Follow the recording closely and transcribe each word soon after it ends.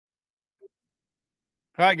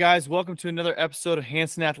All right, guys, welcome to another episode of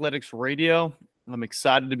Hanson Athletics Radio. I'm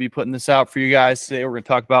excited to be putting this out for you guys today. We're going to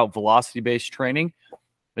talk about velocity-based training.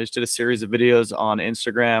 I just did a series of videos on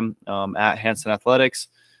Instagram at Hanson Athletics,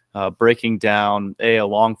 breaking down a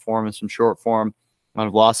long form and some short form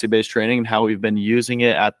on velocity-based training and how we've been using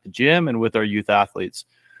it at the gym and with our youth athletes.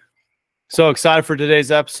 So excited for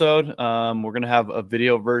today's episode. We're going to have a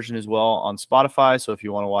video version as well on Spotify. So if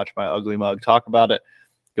you want to watch my ugly mug talk about it,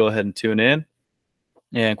 go ahead and tune in.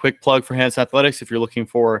 And quick plug for Hanson Athletics, if you're looking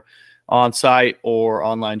for on-site or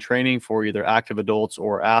online training for either active adults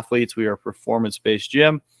or athletes, we are a performance-based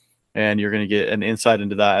gym, and you're going to get an insight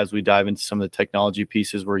into that as we dive into some of the technology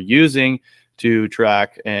pieces we're using to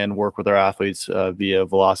track and work with our athletes via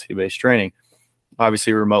velocity-based training.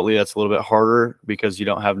 Obviously, remotely, that's a little bit harder because you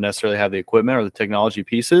don't necessarily have the equipment or the technology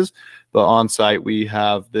pieces, but on-site, we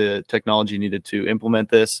have the technology needed to implement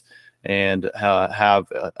this and have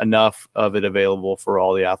enough of it available for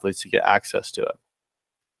all the athletes to get access to it.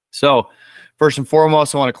 So first and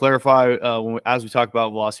foremost, I want to clarify as we talk about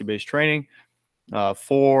velocity-based training,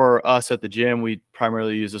 for us at the gym, we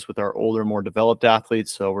primarily use this with our older, more developed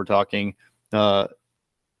athletes. So we're talking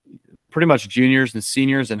pretty much juniors and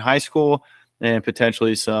seniors in high school, and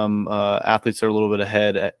potentially some athletes that are a little bit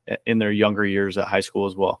ahead in their younger years at high school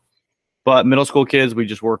as well. But middle school kids, we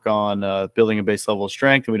just work on building a base level of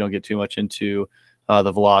strength, and we don't get too much into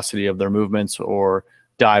the velocity of their movements or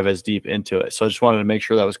dive as deep into it. So I just wanted to make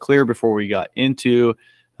sure that was clear before we got into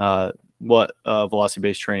what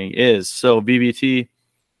velocity-based training is. So VBT,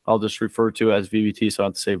 I'll just refer to it as VBT, so I don't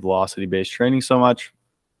have to say velocity-based training so much.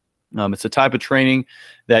 It's a type of training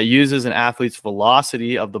that uses an athlete's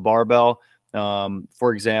velocity of the barbell.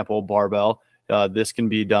 For example, barbell. This can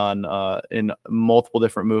be done in multiple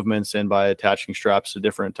different movements and by attaching straps to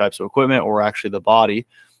different types of equipment or actually the body.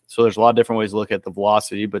 So there's a lot of different ways to look at the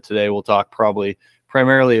velocity, but today we'll talk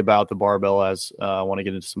primarily about the barbell, as I want to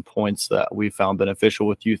get into some points that we found beneficial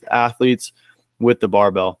with youth athletes with the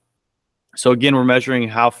barbell. So again, we're measuring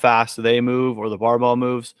how fast they move or the barbell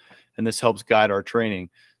moves, and this helps guide our training.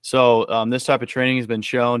 So this type of training has been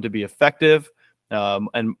shown to be effective.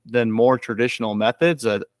 And then more traditional methods,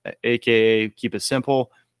 aka keep it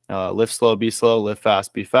simple, lift slow, be slow, lift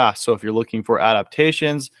fast, be fast. So if you're looking for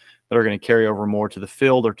adaptations that are going to carry over more to the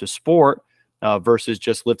field or to sport versus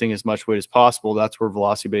just lifting as much weight as possible, that's where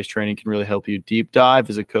velocity-based training can really help you deep dive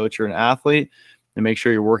as a coach or an athlete and make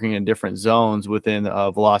sure you're working in different zones within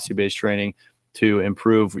velocity-based training to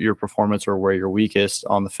improve your performance or where you're weakest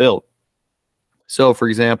on the field. So for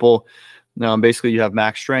example, now, basically, you have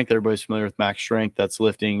max strength. Everybody's familiar with max strength. That's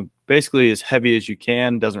lifting basically as heavy as you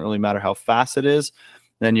can. Doesn't really matter how fast it is.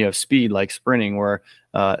 Then you have speed, like sprinting, where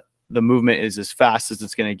the movement is as fast as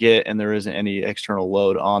it's going to get, and there isn't any external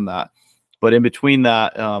load on that. But in between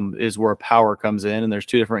that is where power comes in, and there's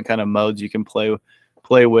two different kind of modes you can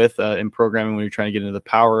play with in programming when you're trying to get into the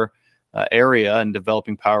power area and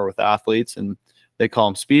developing power with athletes, and they call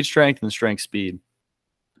them speed strength and strength speed.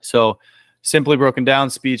 So simply broken down,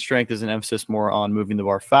 speed strength is an emphasis more on moving the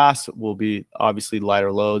bar fast. It will be obviously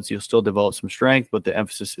lighter loads. You'll still develop some strength, but the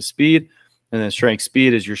emphasis is speed. And then strength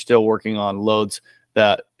speed is you're still working on loads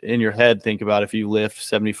that in your head, think about if you lift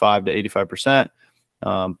 75 to 85%,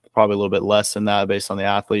 probably a little bit less than that based on the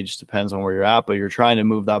athlete. Just depends on where you're at, but you're trying to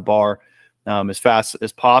move that bar as fast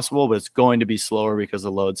as possible, but it's going to be slower because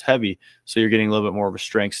the load's heavy. So you're getting a little bit more of a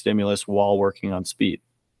strength stimulus while working on speed.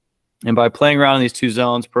 And by playing around in these two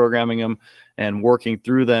zones, programming them and working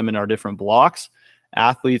through them in our different blocks,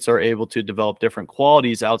 athletes are able to develop different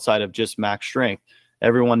qualities outside of just max strength.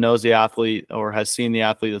 Everyone knows the athlete or has seen the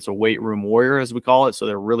athlete that's a weight room warrior, as we call it. So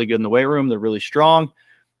they're really good in the weight room. They're really strong,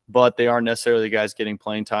 but they aren't necessarily the guys getting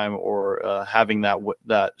playing time or having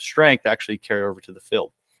that strength actually carry over to the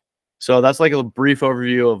field. So that's like a brief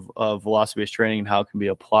overview of velocity-based training and how it can be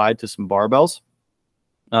applied to some barbells.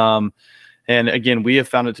 And again, we have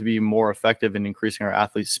found it to be more effective in increasing our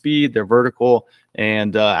athletes' speed, their vertical,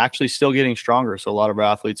 and actually still getting stronger. So a lot of our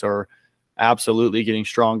athletes are absolutely getting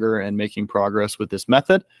stronger and making progress with this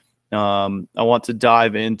method. I want to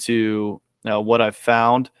dive into what I've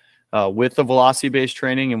found with the velocity-based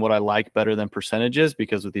training and what I like better than percentages,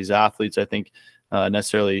 because with these athletes, I think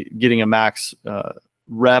necessarily getting a max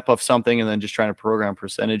rep of something and then just trying to program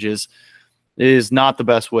percentages is not the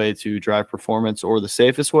best way to drive performance or the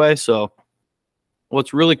safest way. So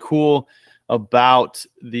what's really cool about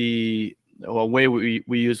the way we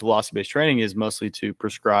use velocity-based training is mostly to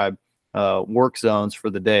prescribe work zones for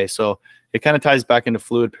the day. So it kind of ties back into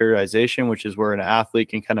fluid periodization, which is where an athlete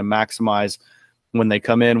can kind of maximize when they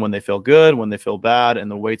come in, when they feel good, when they feel bad, and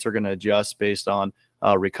the weights are going to adjust based on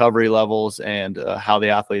recovery levels, and how the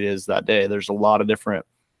athlete is that day. There's a lot of different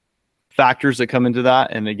factors that come into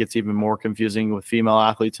that, and it gets even more confusing with female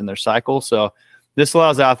athletes in their cycle. So this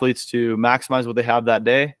allows athletes to maximize what they have that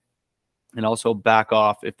day and also back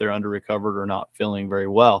off if they're under recovered or not feeling very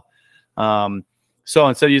well. So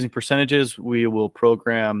instead of using percentages, we will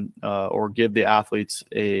program or give the athletes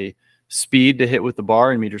a speed to hit with the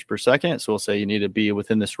bar in meters per second. So we'll say you need to be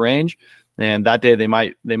within this range, and that day they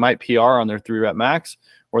might PR on their 3-rep max,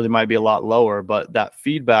 or they might be a lot lower, but that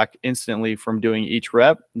feedback instantly from doing each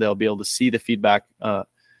rep, they'll be able to see the feedback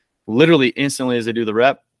literally instantly as they do the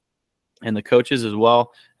rep, and the coaches as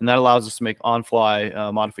well. And that allows us to make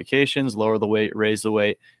on-fly modifications, lower the weight, raise the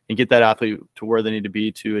weight, and get that athlete to where they need to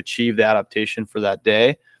be to achieve the adaptation for that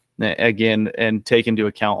day. Again, and take into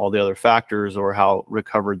account all the other factors or how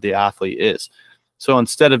recovered the athlete is. So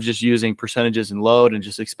instead of just using percentages and load and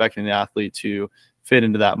just expecting the athlete to fit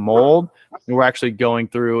into that mold, we're actually going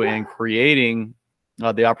through and creating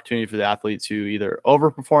the opportunity for the athlete to either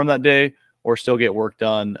overperform that day or still get work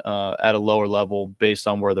done at a lower level based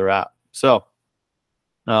on where they're at. So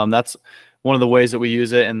that's one of the ways that we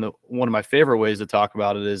use it. And one of my favorite ways to talk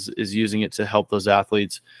about it is using it to help those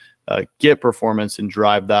athletes get performance and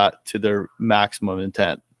drive that to their maximum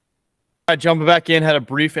intent. All right, jumping back in, had a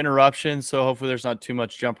brief interruption, so hopefully there's not too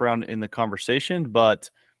much jump around in the conversation, but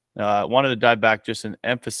wanted to dive back just and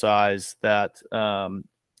emphasize that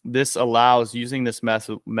this allows using this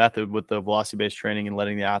method with the velocity-based training and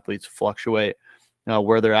letting the athletes fluctuate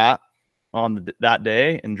where they're at on that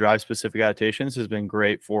day and drive specific adaptations has been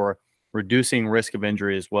great for reducing risk of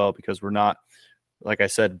injury as well, because we're not, like I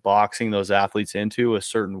said, boxing those athletes into a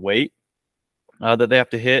certain weight that they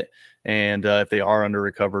have to hit. And if they are under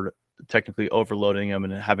recovered, technically overloading them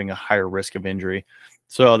and having a higher risk of injury.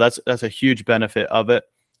 So that's a huge benefit of it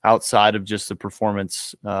outside of just the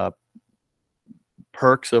performance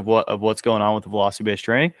perks of what's going on with the velocity-based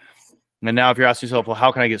training. And now if you're asking yourself, well,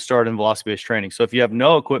 how can I get started in velocity-based training? So if you have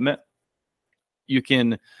no equipment, you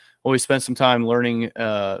can always spend some time learning,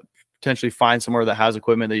 potentially find somewhere that has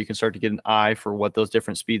equipment that you can start to get an eye for what those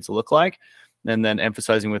different speeds look like, and then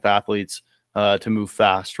emphasizing with athletes to move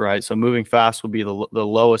fast, right? So moving fast will be the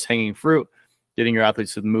lowest hanging fruit, getting your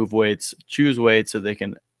athletes to move weights, choose weights so they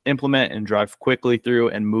can implement and drive quickly through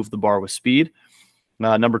and move the bar with speed.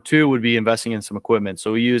 Number 2 would be investing in some equipment.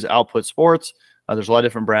 So we use Output Sports. There's a lot of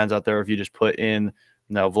different brands out there. If you just put in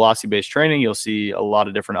velocity-based training, you'll see a lot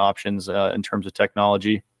of different options in terms of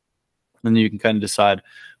technology. And you can kind of decide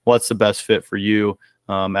what's the best fit for you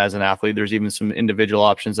as an athlete. There's even some individual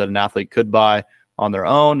options that an athlete could buy on their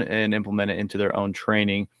own and implement it into their own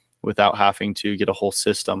training without having to get a whole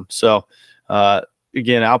system. So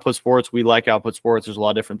again, Output Sports, we like Output Sports. There's a lot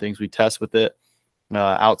of different things we test with it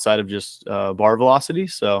outside of just bar velocity.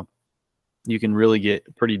 So you can really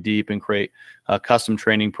get pretty deep and create custom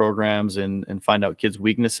training programs and find out kids'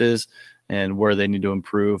 weaknesses and where they need to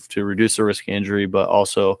improve to reduce the risk of injury, but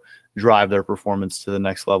also drive their performance to the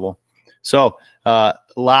next level. So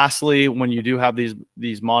lastly, when you do have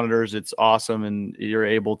these monitors, it's awesome, and you're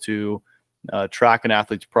able to track an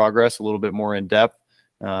athlete's progress a little bit more in depth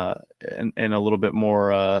and a little bit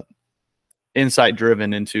more insight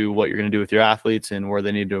driven into what you're going to do with your athletes and where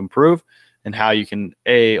they need to improve, and how you can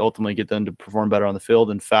ultimately get them to perform better on the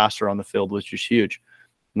field and faster on the field, which is huge.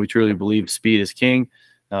 We truly believe speed is king.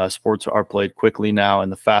 Sports are played quickly now,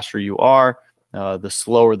 and the faster you are, the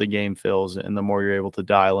slower the game feels, and the more you're able to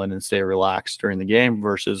dial in and stay relaxed during the game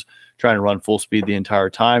versus trying to run full speed the entire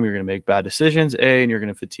time. You're going to make bad decisions, and you're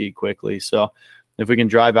going to fatigue quickly. So if we can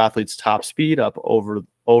drive athletes' top speed up over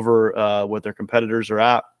what their competitors are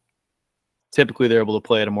at, typically they're able to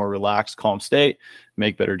play at a more relaxed, calm state,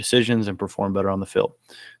 make better decisions, and perform better on the field.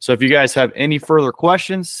 So if you guys have any further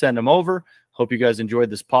questions, send them over. Hope you guys enjoyed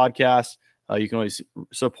this podcast. You can always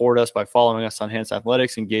support us by following us on Enhanced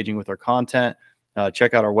Athletics, engaging with our content.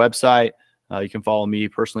 Check out our website. You can follow me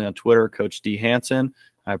personally on Twitter, Coach D. Hansen.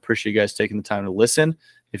 I appreciate you guys taking the time to listen.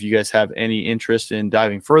 If you guys have any interest in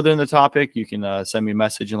diving further in the topic, you can send me a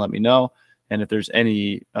message and let me know. And if there's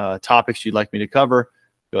any topics you'd like me to cover,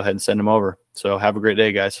 go ahead and send them over. So have a great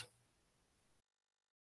day, guys.